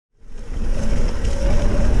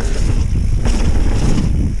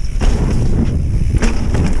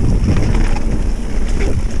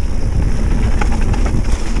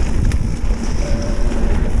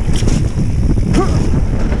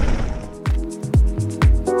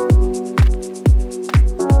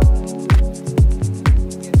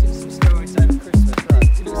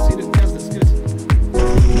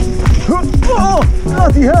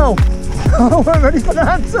I weren't ready for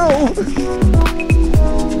that at all.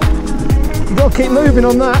 You've got to keep moving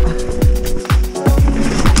on that.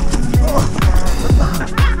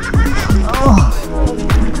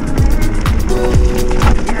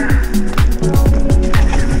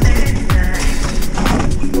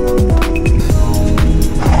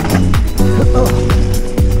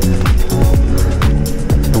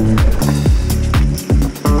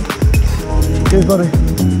 Cheers, buddy.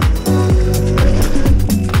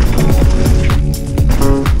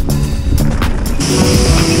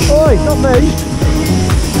 Oi, not me.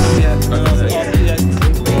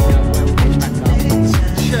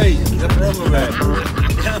 Cheat, the problem man.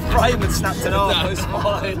 The frame had snapped it off, it's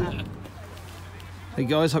fine. Hey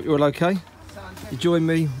guys, hope you're all okay. You join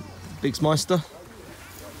me, Biggs Meister,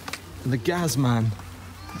 and the Gaz man.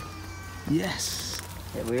 Yes.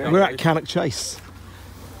 Yeah, we're at CANNOCK Chase.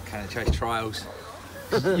 CANNOCK Chase trials.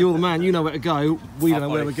 You're the man, you know where to go. We don't know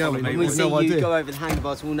where we're going. When we see you go over the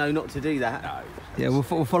handlebars, we'll know not to do that. No. Yeah, we'll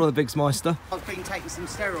follow the Biggs Meister. I've been taking some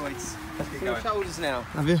steroids for my shoulders now.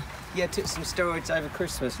 Have you? Yeah, took some steroids over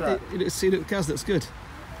Christmas. Right? See, look, Gaz, that's good.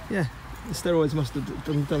 Yeah, the steroids must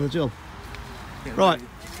have done the job. Right,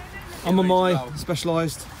 I'm on my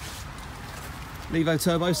specialised Levo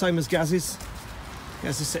turbo, same as Gaz's.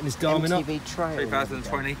 Gaz is setting his Garmin up. Trail.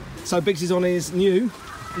 2020. So Biggs is on his new,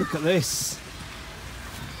 look at this,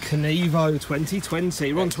 Kenevo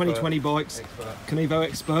 2020. We're on 2020 bikes. Kenevo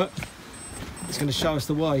expert. He's going to show us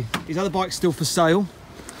the way. His other bike's still for sale.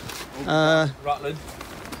 Rutland.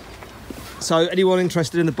 So anyone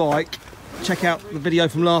interested in the bike, check out the video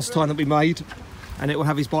from last time that we made, and it will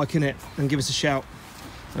have his bike in it, and give us a shout.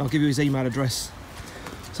 And I'll give you his email address.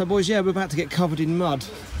 So boys, yeah, we're about to get covered in mud.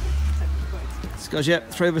 So guys, yeah,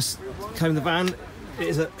 3 of us came in the van. It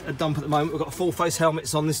is a dump at the moment. We've got full face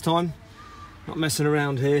helmets on this time. Not messing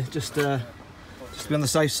around here, just to be on the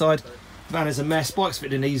safe side. Van is a mess, bike's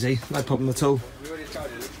fitting easy, no problem at all.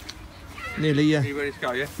 Nearly, yeah. Are you ready to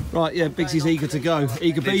go, yeah? Right, yeah, Biggsy's eager to go.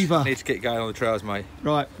 Eager beaver. Need to get going on the trails, mate.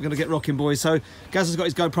 Right, we're going to get rocking, boys. So Gaz has got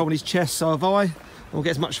his GoPro on his chest, so have I. We'll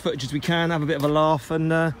get as much footage as we can, have a bit of a laugh,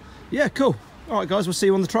 and yeah, cool. All right, guys, we'll see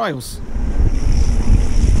you on the trails.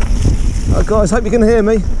 All right, guys, hope you can hear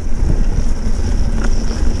me.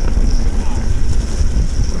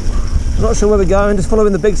 I'm not sure where we're going, just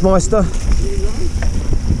following the Biggs Meister.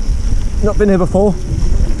 Not been here before.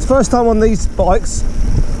 It's first time on these bikes,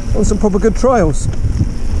 on some proper good trails.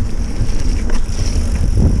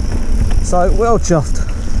 So, well chuffed.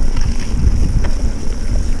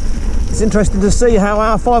 It's interesting to see how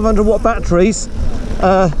our 500 watt batteries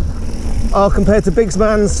are compared to Biggs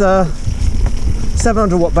man's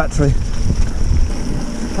 700 watt battery.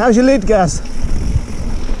 How's your lid, Gaz?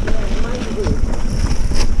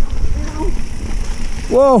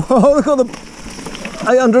 Whoa, look at the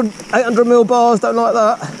 800 mil bars, don't like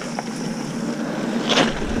that.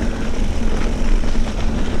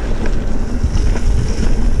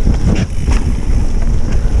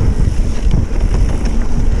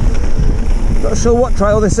 Not sure what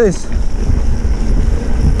trail this is.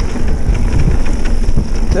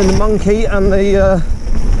 Doing the monkey and the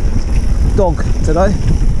dog today.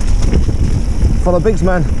 Follow Biggs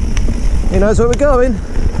man. He knows where we're going.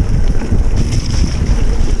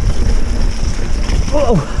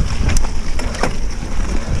 Whoa.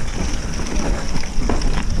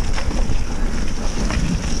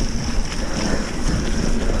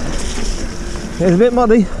 It's a bit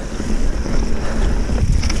muddy.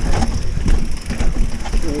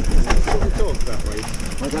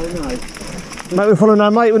 I don't know. Mate, we're following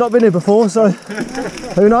our mate, we've not been here before, so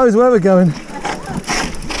who knows where we're going.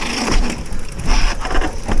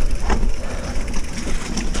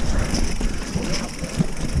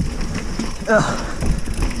 Oh,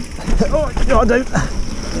 God, don't.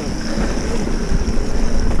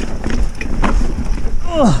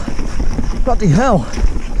 Oh, bloody hell.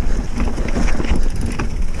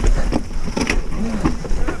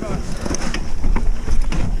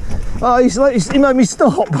 Oh, he made me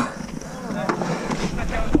stop.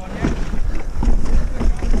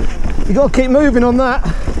 You got to keep moving on that.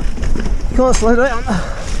 You can't slow down.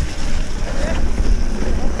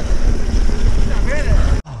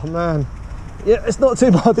 Oh man. Yeah, it's not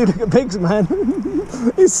too muddy. Look at Biggs, man.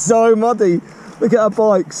 It's so muddy. Look at our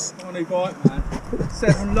bikes. I'm on a new bike, man.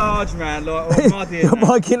 7 large, man, like all muddy. Your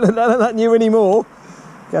bike isn't that new anymore.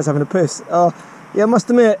 Guy's having a piss. Yeah, I must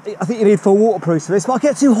admit, I think you need full waterproof for this, but I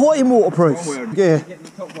get too hot in waterproof. Yeah.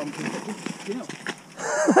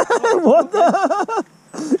 What the?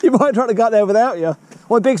 You might try to go there without you.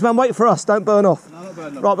 Well, Biggs man, wait for us, don't burn off. No, not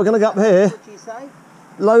burn off. Right, we're going to go up here. What do you say?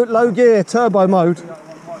 Low gear, turbo mode.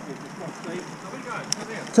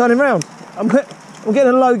 Turning round. I'm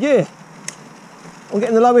getting a low gear. I'm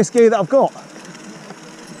getting the lowest gear that I've got.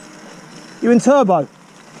 You in turbo?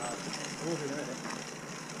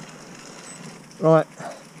 Right.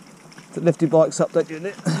 The lifted bikes update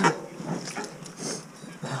unit.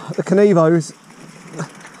 The Kenevo's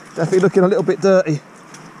definitely looking a little bit dirty.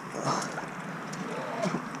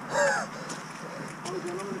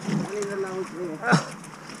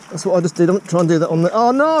 That's what I just did. I'm trying to do that on the. Oh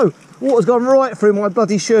no! Water's gone right through my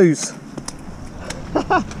bloody shoes.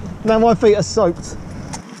 Now my feet are soaked.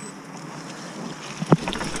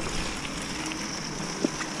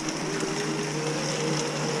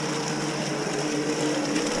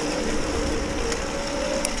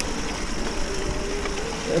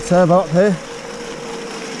 Bit of turbo up here.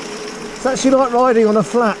 It's actually like riding on a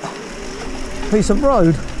flat piece of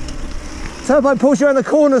road. Turbo pulls you around the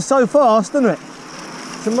corners so fast, doesn't it?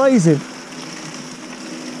 It's amazing.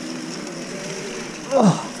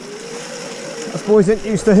 Oh. Us boys ain't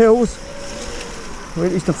used to hills. We're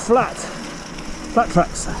used to flat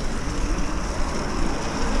tracks.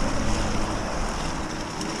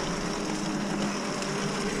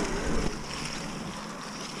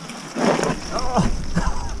 Oh.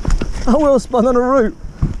 I will spun on a route.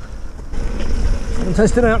 I'm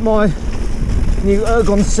testing out my new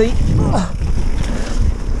ergon seat.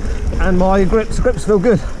 And my grips feel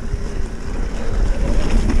good.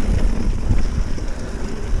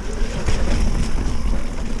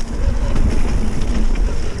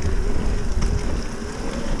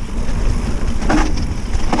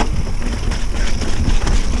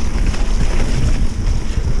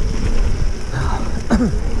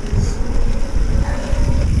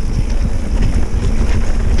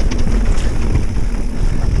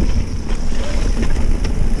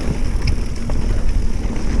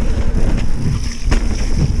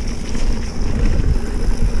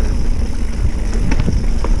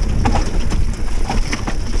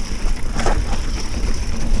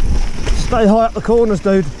 Stay high up the corners,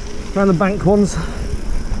 dude, around the bank ones.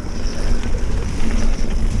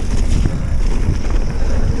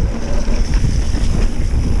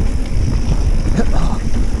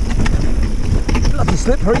 Bloody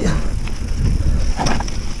slippery.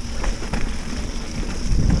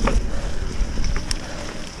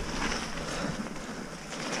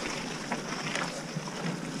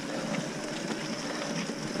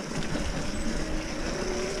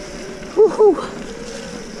 Woohoo!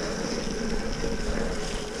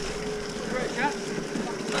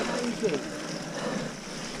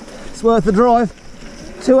 It's worth the drive.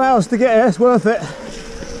 2 hours to get here, it's worth it.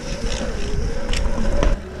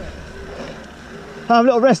 Have a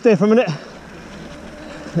little rest here for a minute.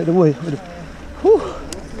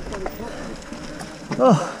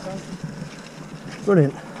 Oh,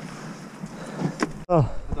 brilliant. Oh,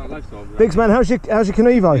 Biggs man, how's your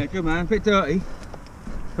Kenevo? Yeah, good man. A bit dirty,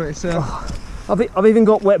 but it's. I've even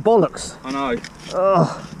got wet bollocks. I know.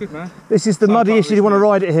 Oh, Good man. this is the muddiest you want to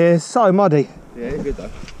ride it here. So muddy. Yeah, it's good though.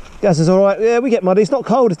 Gas is all right. Yeah, we get muddy. It's not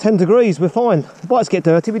cold. It's 10 degrees. We're fine. The bikes get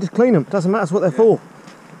dirty. We just clean them. Doesn't matter what they're for.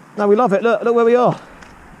 No, we love it. Look where we are.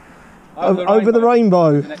 Over the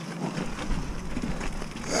rainbow.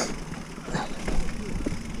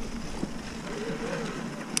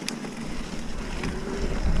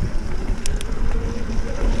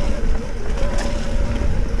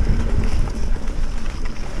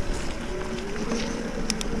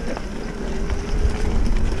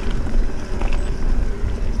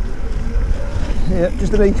 Yeah,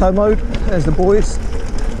 just an eco mode. There's the boys,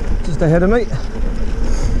 just ahead of me.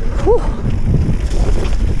 Whew.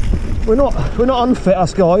 We're not unfit,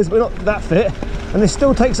 us guys. We're not that fit, and this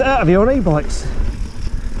still takes it out of you on e-bikes.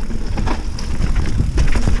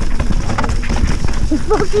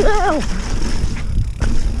 Fucking hell!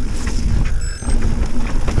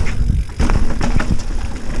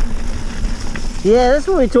 Yeah, that's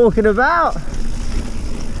what we're talking about.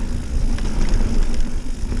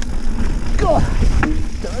 God,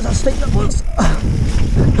 there's a steep that was.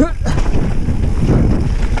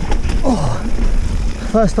 Oh,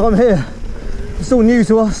 first time here. It's all new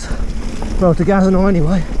to us. Well, to Gaz and I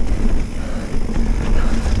anyway.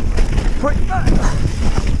 Break back.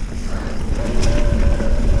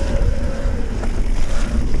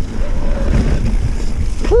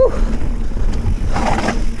 Whew.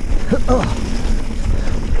 Oh.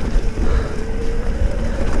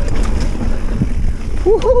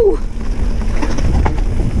 Woohoo!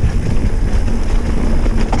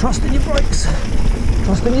 Trust in your brakes,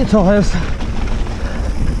 trust in your tyres.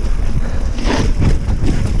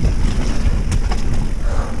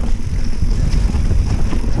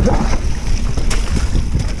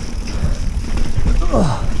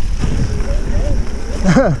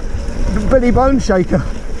 mini bone shaker.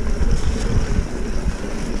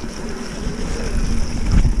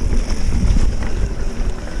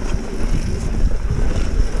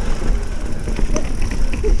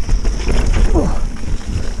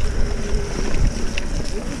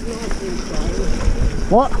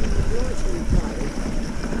 What?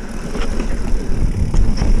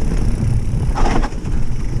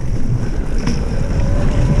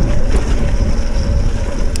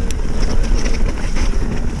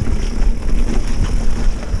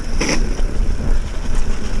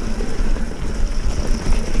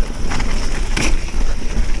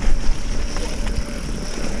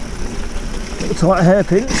 Tight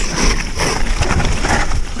hairpins.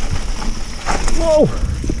 Whoa!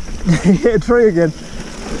 Hit a tree again.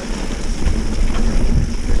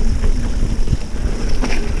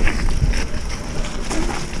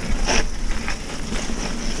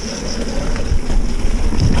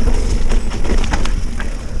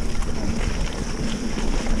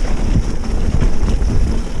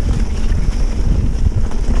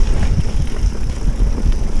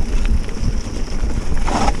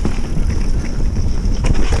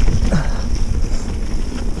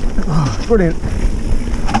 Brilliant.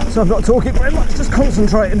 So I'm not talking very much, just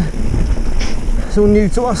concentrating. It's all new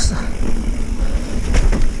to us.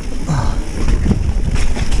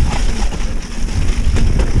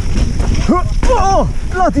 Oh,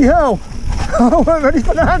 bloody hell! I wasn't ready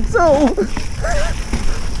for that at all.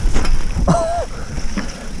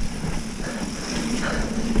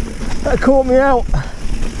 That caught me out.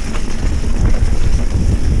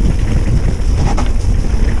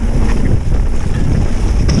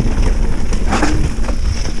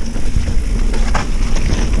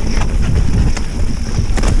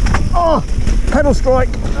 Pedal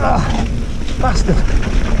strike, bastard.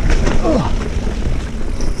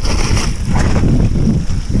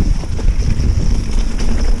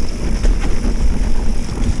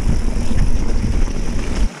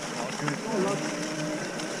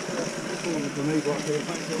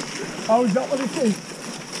 Oh, is that what it is?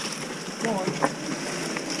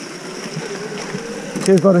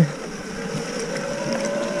 Cheers, buddy.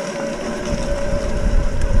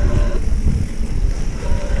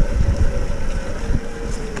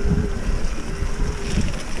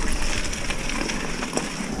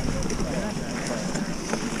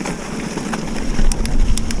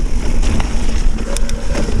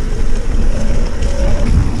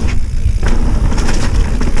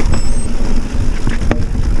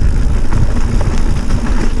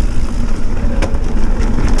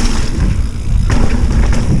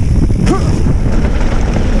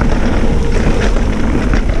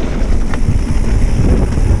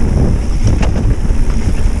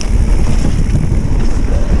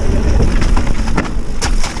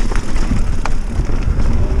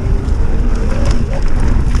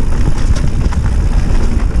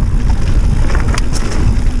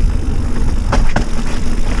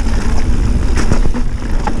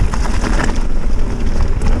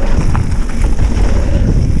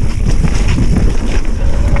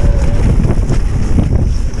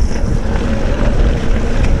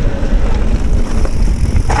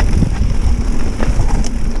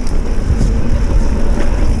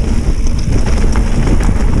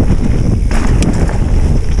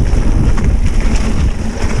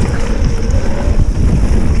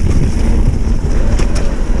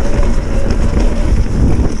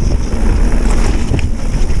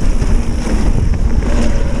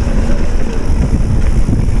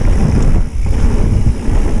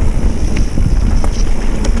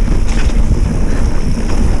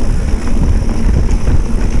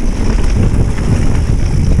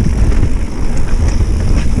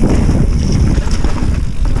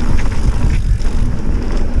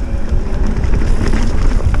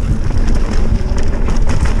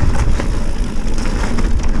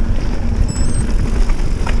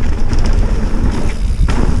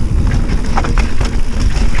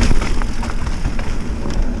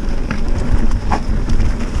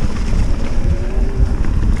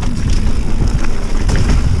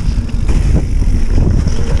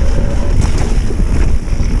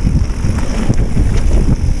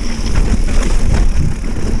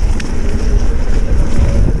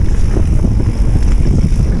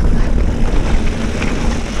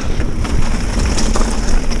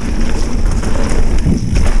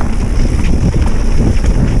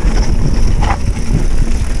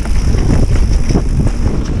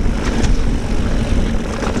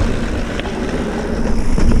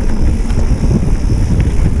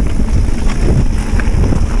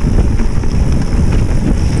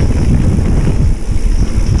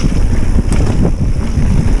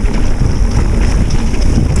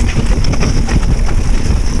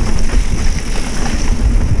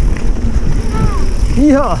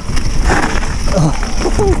 Yeah.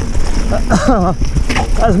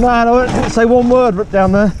 That's mad. I won't say one word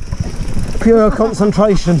down there. Pure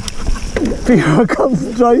concentration. Pure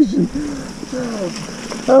concentration.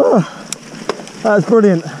 Oh, that's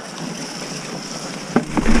brilliant.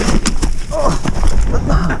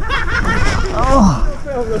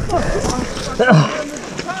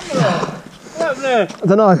 I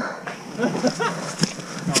don't know.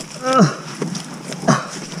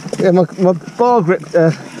 Yeah, my bar grip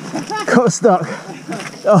got stuck.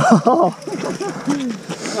 Oh.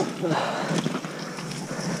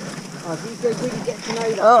 If you said we could get to know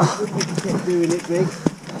that, we could keep doing it big.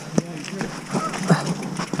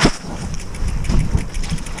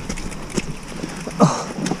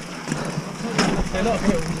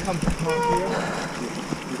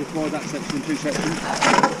 That section in 2 sections.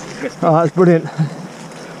 Oh, that's brilliant.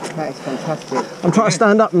 That is fantastic. I'm trying to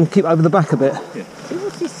stand up and keep over the back a bit. Yeah. See,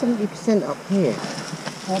 what's this 70% up here?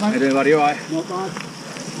 How you doing, buddy? All right? Not bad.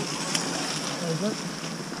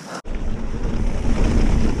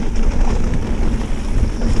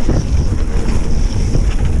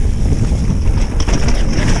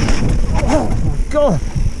 Oh my God.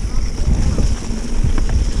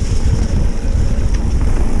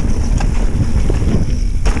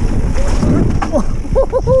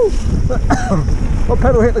 My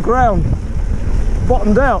pedal hit the ground,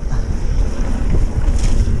 bottomed out.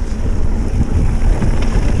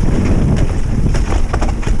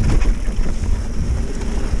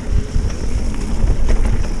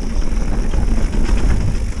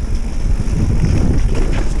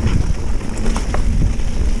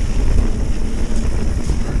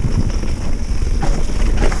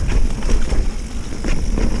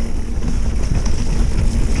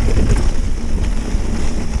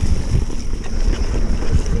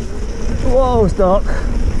 Whoa, it's dark.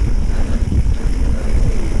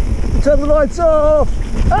 Turn the lights off!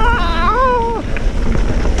 Ah!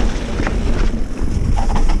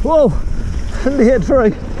 Whoa! Nearly hit a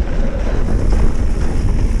tree.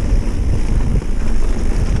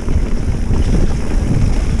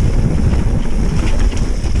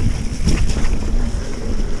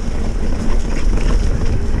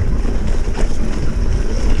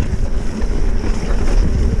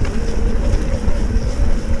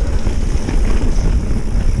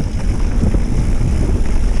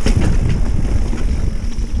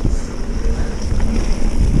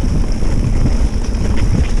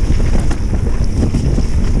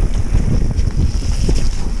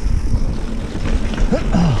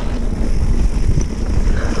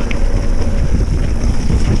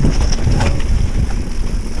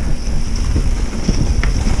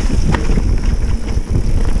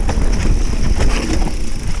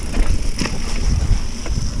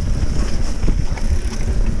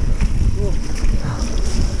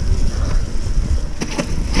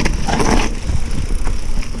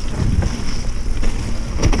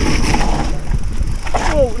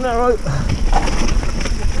 Oh, narrow.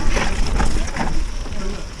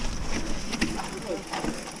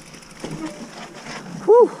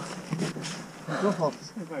 Whew. Drop off.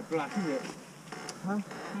 It's very black, is it? Huh?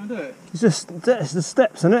 Can I do it? It's just it's the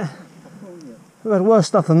steps, isn't it? We've had worse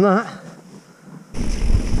stuff than that.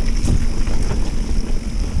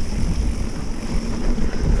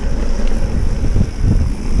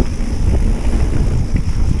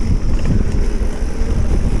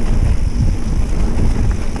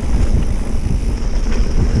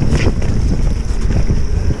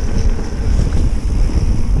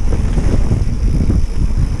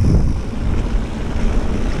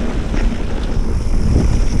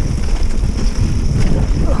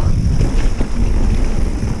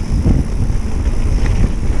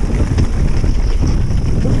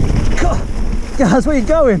 Guys, where are you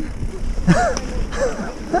going?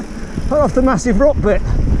 Right off the massive rock bit.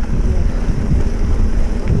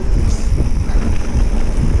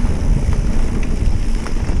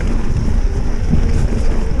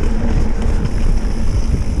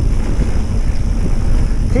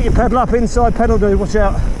 Keep your pedal up, inside pedal dude, watch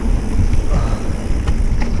out.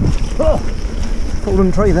 Oh,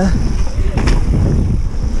 fallen tree there.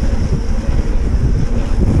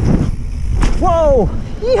 Whoa!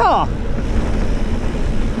 Yeehaw!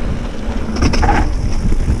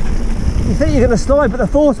 You think you're going to slide, but the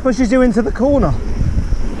force pushes you into the corner.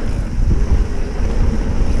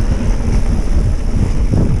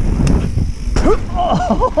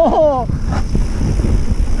 Oh.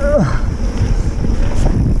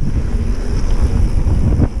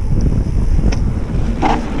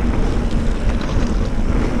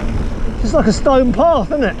 It's like a stone path,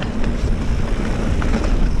 isn't it?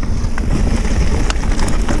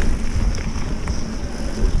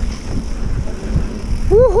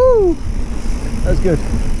 Woo! That was good.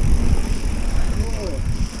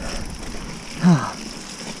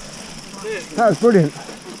 That was brilliant.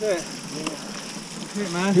 That's it. That's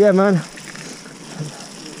it, man. Yeah, man.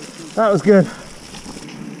 That was good.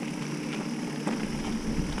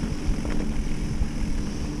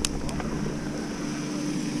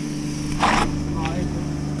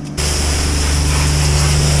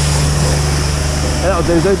 Yeah, that'll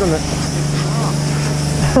do, doesn't it?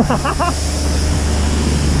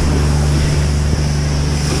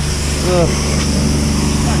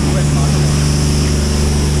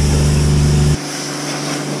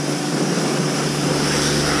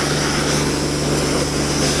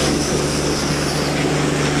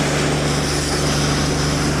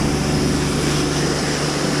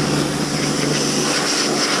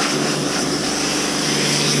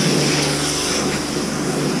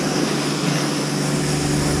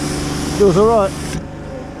 Feels alright.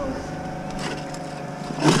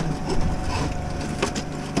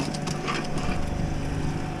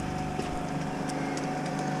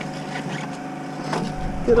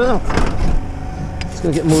 Get out. Just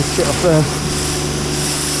gonna get more shit off there.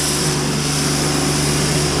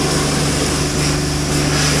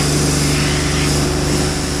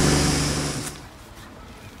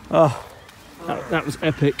 Oh, that was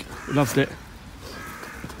epic. Loved it.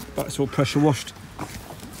 That's all pressure washed.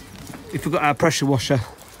 We forgot our pressure washer.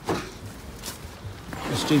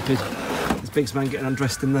 We're stupid. This big man getting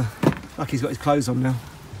undressed in the... Like he's got his clothes on now.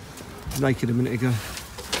 He was naked a minute ago.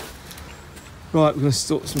 Right, we're going to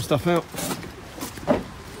sort some stuff out.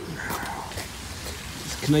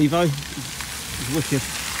 It's Kenevo. It's wicked.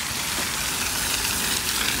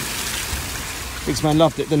 Big man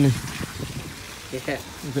loved it, didn't he? Yeah.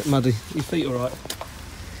 A bit muddy. Your feet all right?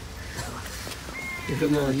 Look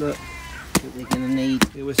at mine, look. What they're going to need.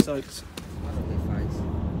 Yeah, we're soaked.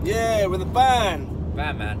 Yeah, with a van.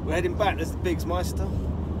 Van, man. We're heading back. There's the Biggs Meister.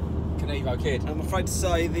 Kenevo kid. I'm afraid to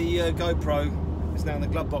say the GoPro is now in the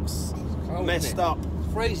glove box, Cold, messed up.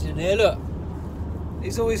 It's freezing in here, look.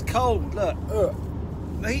 He's always cold, look.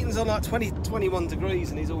 The heating's on like 20, 21 degrees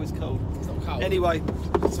and he's always cold. It's not cold. Anyway,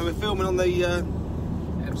 so we're filming on the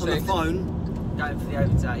phone. Going for the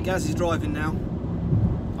overtake. Gaz is driving now.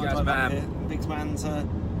 I Gaz drive up man. here. Biggs man's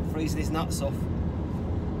freezing his nuts off.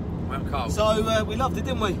 I'm cold. So we loved it,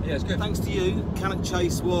 didn't we? Yeah, it's good. Thanks to you. CANNOCK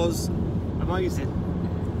chase was amazing.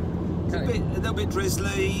 It's a little bit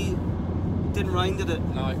drizzly. Didn't rain, did it?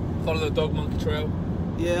 No. Follow the dog monkey trail.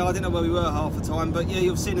 Yeah, I didn't know where we were half the time, but yeah,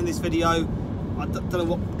 you've seen in this video. I don't know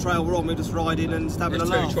what trail we're on. We're just riding and just having There's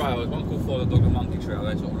a laugh. two trails. One called Follow the Dog and Monkey Trail.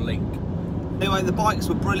 They sort of link. Anyway, the bikes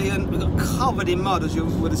were brilliant. We got covered in mud, as you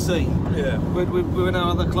would have seen. Yeah. We're in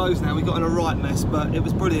our other clothes now. We got in a right mess, but it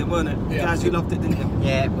was brilliant, weren't it? Yeah. Gaz, you loved it, didn't you?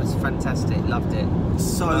 Yeah, it was fantastic. Loved it.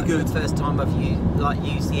 So Like, good. The first time I've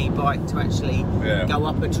used the e-bike to actually go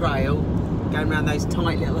up a trail, going around those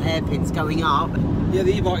tight little hairpins going up. Yeah,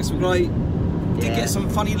 the e-bikes were great. Did Yeah. get some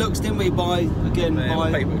funny looks, didn't we? By People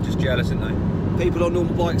are just jealous, aren't they? people on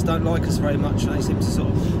normal bikes don't like us very much. They seem to sort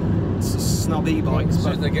of snub e-bikes. As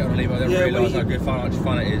soon as they get on an e-bike, they Yeah, realise how good fun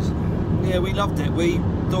it is. Yeah, we loved it. We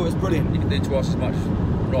thought it was brilliant. You can do twice as much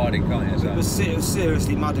riding, can't you? So. It was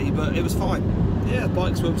seriously muddy, but it was fine. Yeah,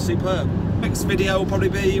 bikes were superb. Next video will probably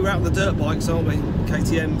be we're out on the dirt bikes, aren't we?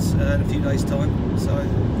 KTM's in a few days' time. So all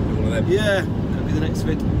of them. yeah, that'll be the next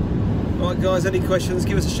vid. Right, guys, any questions?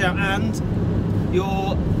 Give us a shout. And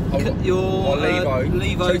your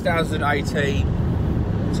Levo 2018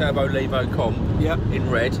 Turbo Levo comp in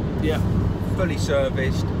red. Yeah. Fully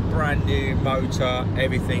serviced, brand new motor,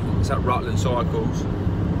 everything. It's at Rutland Cycles.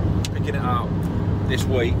 Picking it up this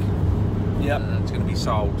week. Yeah. It's going to be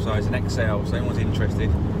sold, so it's an XL. So anyone's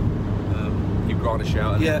interested, give Grant a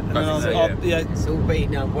shout. And Yeah. go from there, Yeah. It's all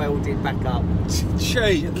been welded back up.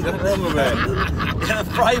 Gee, what's wrong with it? The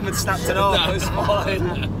frame had snapped in half. It was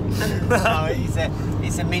fine. No,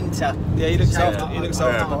 it's a minter. Yeah, he looks So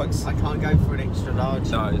after bikes. I can't go for an extra large.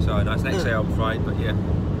 No, it's an XL, I'm afraid, but yeah.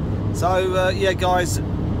 So yeah, guys,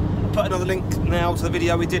 I'll put another link now to the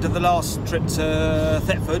video we did of the last trip to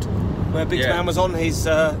Thetford, where Big Man was on his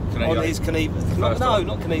Kenevo. No,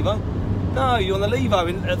 not Kenevo. No, you're on the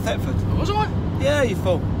Levo at Thetford. Was I? Yeah, you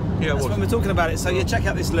fool. Yeah, that's when we're talking about it. So yeah, check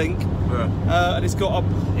out this link, and it's got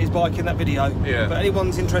his bike in that video. Yeah. But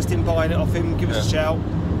anyone's interested in buying it off him, give us a shout.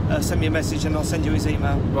 Send me a message and I'll send you his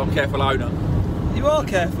email. Well, I'm a careful owner. You are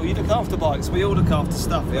careful. You look after bikes. We all look after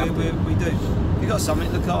stuff. Yeah. We do. If you got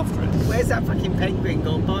something, look after it. Where's that fucking penguin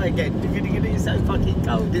gone by again? It's so fucking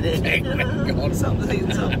cold, isn't it? What's up? The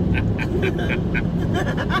heating's up.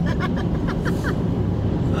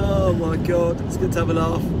 Oh my god, it's good to have a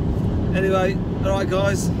laugh. Anyway, alright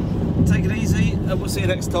guys, take it easy, and we'll see you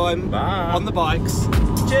next time Bye. on the bikes.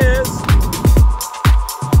 Cheers.